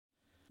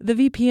The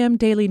VPM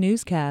Daily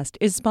Newscast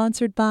is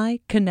sponsored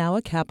by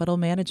Kanawha Capital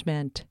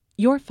Management.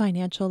 Your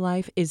financial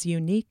life is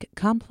unique,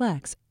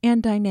 complex,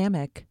 and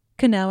dynamic.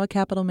 Kanawha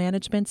Capital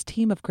Management's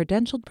team of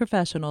credentialed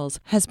professionals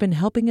has been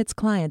helping its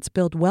clients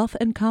build wealth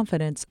and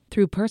confidence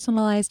through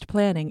personalized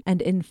planning and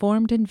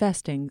informed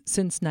investing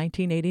since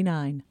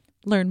 1989.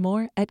 Learn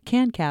more at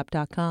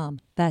cancap.com.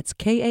 That's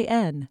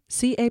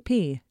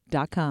KANCAP.com.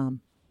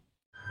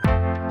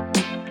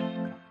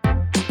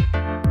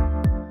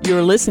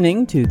 You're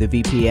listening to the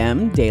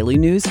VPM Daily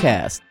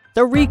Newscast,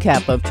 the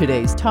recap of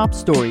today's top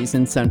stories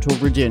in Central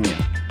Virginia.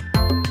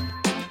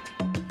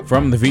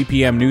 From the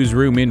VPM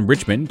Newsroom in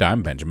Richmond,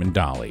 I'm Benjamin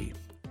Dolly.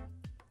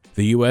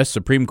 The U.S.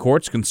 Supreme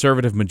Court's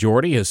conservative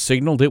majority has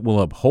signaled it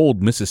will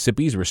uphold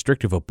Mississippi's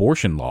restrictive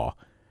abortion law.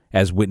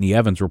 As Whitney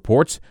Evans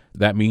reports,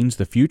 that means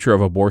the future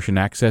of abortion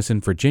access in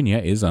Virginia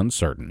is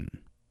uncertain.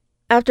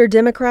 After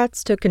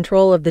Democrats took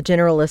control of the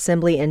General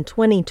Assembly in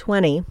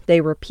 2020,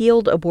 they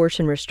repealed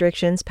abortion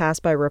restrictions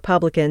passed by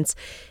Republicans,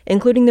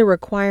 including the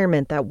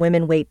requirement that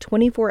women wait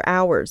 24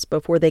 hours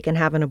before they can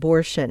have an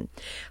abortion.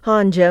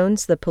 Han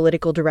Jones, the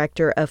political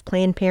director of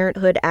Planned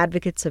Parenthood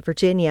Advocates of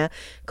Virginia,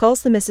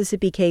 calls the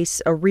Mississippi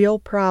case a real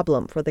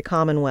problem for the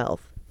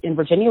Commonwealth. In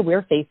Virginia,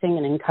 we're facing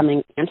an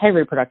incoming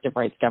anti-reproductive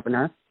rights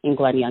governor in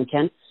Glenn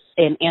Youngkin,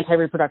 an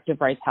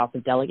anti-reproductive rights House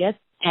of Delegates,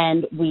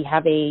 and we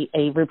have a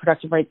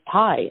reproductive rights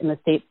tie in the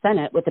state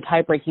Senate with a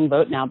tie-breaking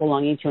vote now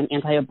belonging to an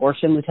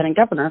anti-abortion lieutenant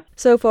governor.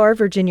 So far,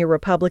 Virginia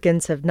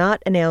Republicans have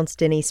not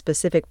announced any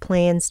specific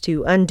plans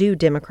to undo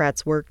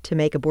Democrats' work to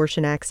make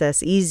abortion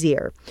access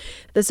easier.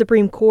 The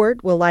Supreme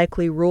Court will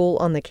likely rule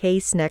on the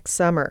case next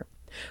summer.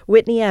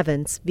 Whitney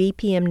Evans,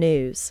 VPM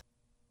News.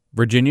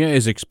 Virginia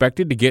is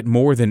expected to get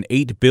more than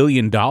 $8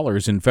 billion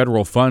in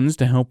federal funds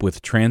to help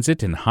with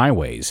transit and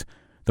highways.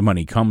 The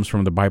money comes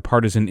from the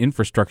bipartisan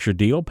infrastructure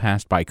deal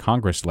passed by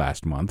Congress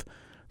last month.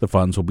 The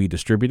funds will be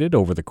distributed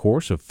over the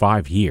course of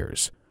 5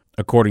 years.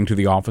 According to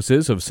the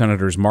offices of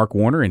Senators Mark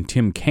Warner and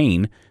Tim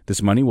Kaine,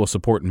 this money will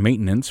support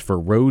maintenance for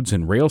roads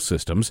and rail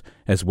systems,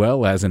 as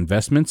well as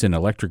investments in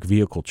electric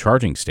vehicle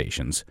charging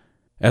stations.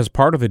 As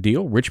part of the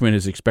deal, Richmond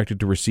is expected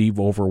to receive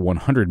over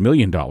 $100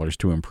 million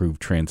to improve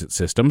transit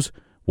systems.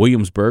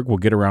 Williamsburg will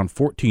get around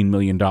 $14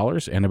 million,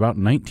 and about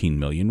 $19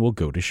 million will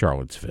go to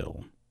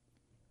Charlottesville.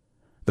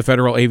 The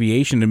Federal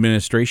Aviation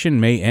Administration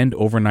may end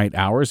overnight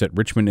hours at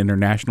Richmond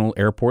International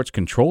Airport's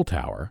control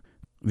tower.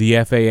 The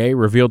FAA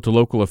revealed to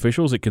local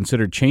officials it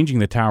considered changing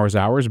the tower's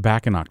hours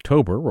back in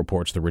October,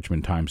 reports the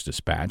Richmond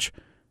Times-Dispatch.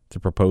 The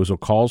proposal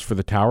calls for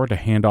the tower to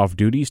hand off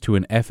duties to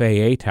an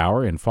FAA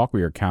tower in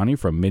Fauquier County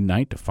from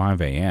midnight to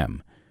 5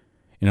 a.m.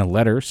 In a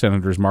letter,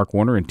 Senators Mark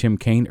Warner and Tim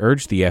Kaine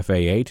urged the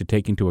FAA to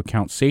take into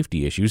account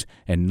safety issues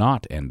and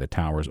not end the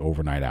tower's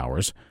overnight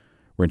hours.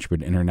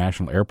 Richmond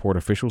International Airport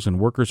officials and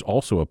workers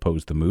also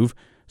opposed the move,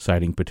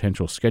 citing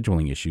potential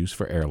scheduling issues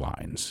for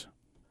airlines.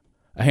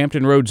 A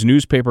Hampton Roads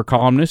newspaper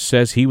columnist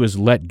says he was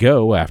let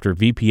go after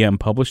VPM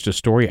published a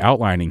story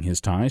outlining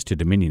his ties to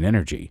Dominion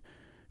Energy.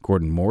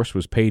 Gordon Morse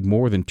was paid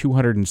more than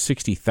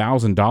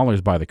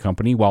 $260,000 by the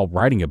company while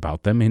writing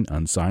about them in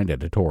unsigned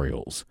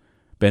editorials.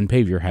 Ben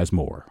Pavier has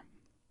more.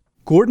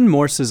 Gordon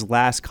Morse's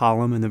last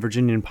column in the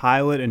Virginian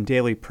Pilot and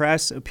Daily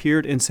Press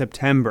appeared in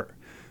September.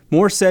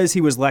 Morse says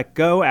he was let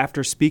go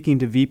after speaking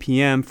to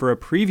VPM for a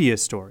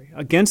previous story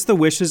against the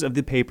wishes of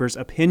the paper's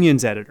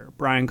opinions editor,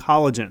 Brian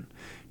Colligan.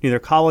 Neither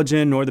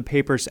Colligan nor the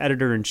paper's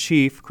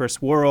editor-in-chief, Chris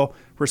Worrell,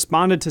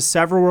 responded to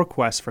several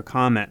requests for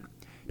comment.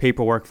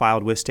 Paperwork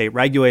filed with state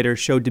regulators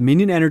showed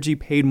Dominion Energy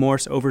paid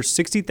Morse over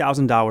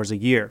 $60,000 a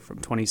year from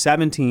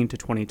 2017 to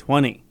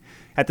 2020.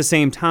 At the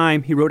same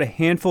time, he wrote a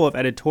handful of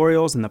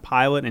editorials in the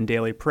Pilot and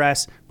Daily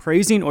Press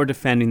praising or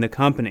defending the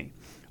company.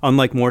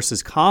 Unlike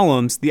Morse's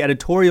columns, the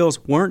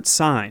editorials weren't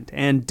signed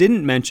and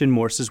didn't mention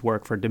Morse's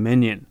work for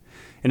Dominion.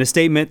 In a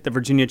statement, the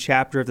Virginia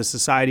chapter of the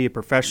Society of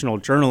Professional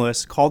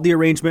Journalists called the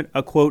arrangement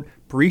a, quote,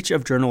 breach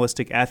of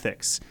journalistic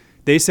ethics.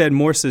 They said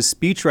Morse's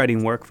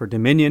speechwriting work for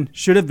Dominion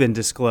should have been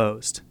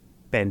disclosed.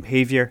 Ben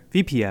Pavier,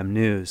 VPM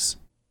News.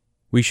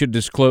 We should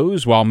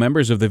disclose, while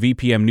members of the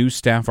VPM News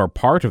staff are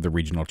part of the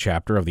regional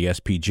chapter of the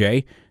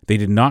SPJ, they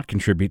did not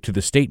contribute to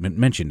the statement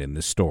mentioned in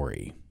this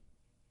story.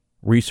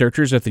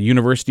 Researchers at the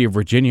University of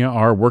Virginia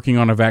are working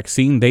on a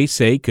vaccine they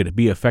say could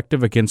be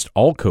effective against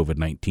all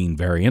COVID-19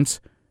 variants.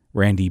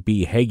 Randy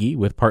B. Hagee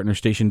with partner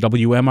station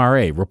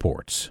WMRA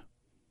reports.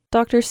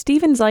 Dr.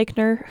 Steven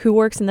Zeichner, who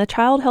works in the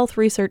Child Health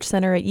Research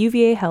Center at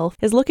UVA Health,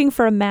 is looking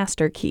for a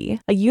master key,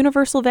 a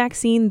universal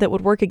vaccine that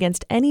would work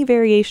against any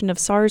variation of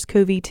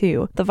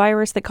SARS-CoV-2, the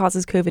virus that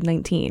causes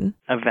COVID-19.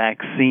 A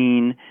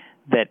vaccine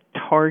that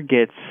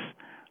targets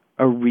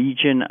a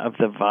region of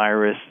the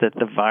virus that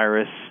the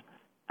virus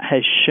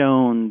has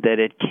shown that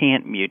it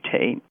can't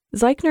mutate.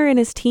 Zeichner and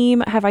his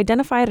team have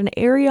identified an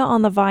area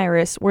on the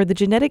virus where the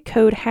genetic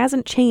code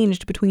hasn't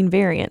changed between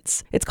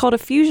variants. It's called a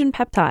fusion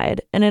peptide,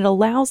 and it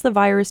allows the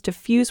virus to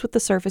fuse with the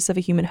surface of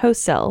a human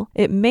host cell.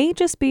 It may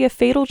just be a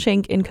fatal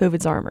chink in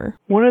COVID's armor.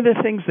 One of the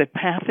things that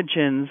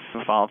pathogens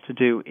evolve to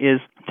do is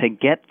to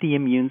get the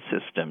immune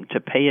system to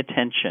pay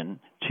attention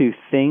to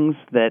things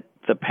that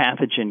the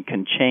pathogen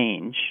can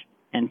change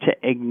and to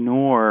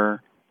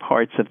ignore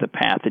parts of the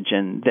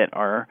pathogen that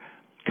are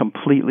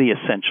completely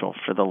essential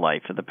for the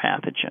life of the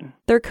pathogen.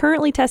 They're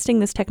currently testing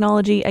this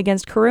technology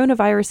against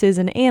coronaviruses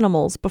in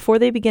animals before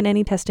they begin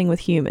any testing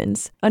with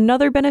humans.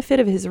 Another benefit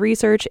of his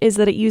research is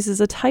that it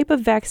uses a type of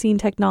vaccine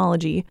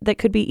technology that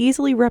could be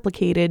easily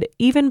replicated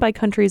even by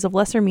countries of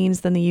lesser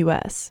means than the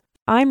U.S.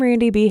 I'm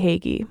Randy B.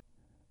 Hagee.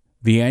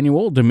 The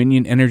annual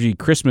Dominion Energy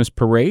Christmas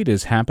Parade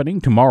is happening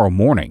tomorrow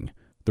morning.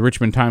 The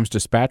Richmond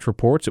Times-Dispatch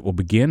reports it will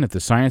begin at the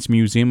Science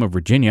Museum of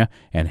Virginia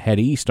and head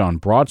east on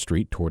Broad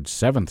Street towards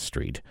 7th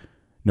Street.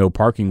 No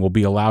parking will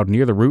be allowed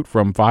near the route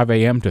from 5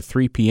 a.m. to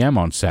 3 p.m.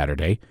 on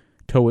Saturday.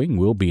 Towing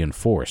will be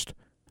enforced.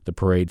 The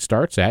parade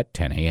starts at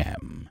 10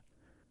 a.m.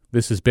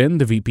 This has been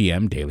the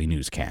VPM Daily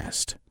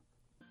Newscast.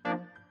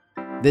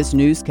 This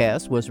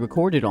newscast was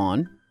recorded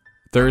on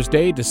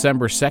Thursday,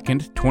 December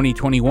 2nd,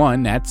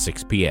 2021 at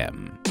 6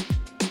 p.m.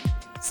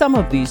 Some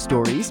of these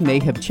stories may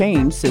have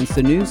changed since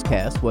the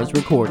newscast was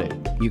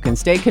recorded. You can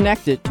stay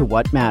connected to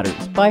what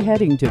matters by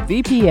heading to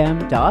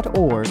vpm.org/news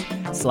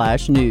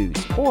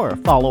or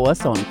follow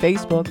us on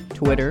Facebook,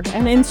 Twitter,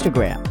 and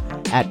Instagram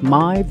at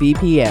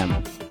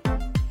MyVPM.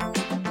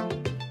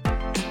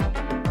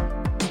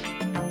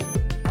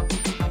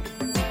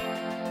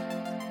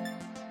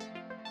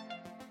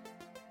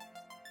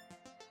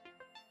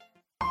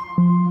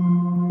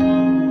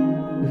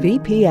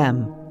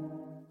 VPM.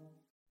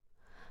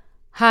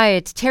 Hi,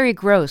 it's Terry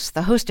Gross,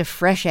 the host of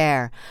Fresh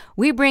Air.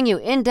 We bring you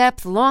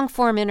in-depth,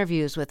 long-form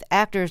interviews with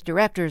actors,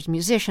 directors,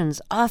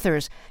 musicians,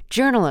 authors,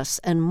 journalists,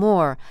 and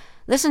more.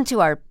 Listen to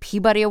our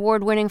Peabody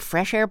Award-winning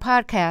Fresh Air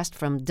podcast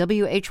from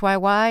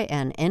WHYY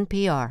and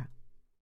NPR.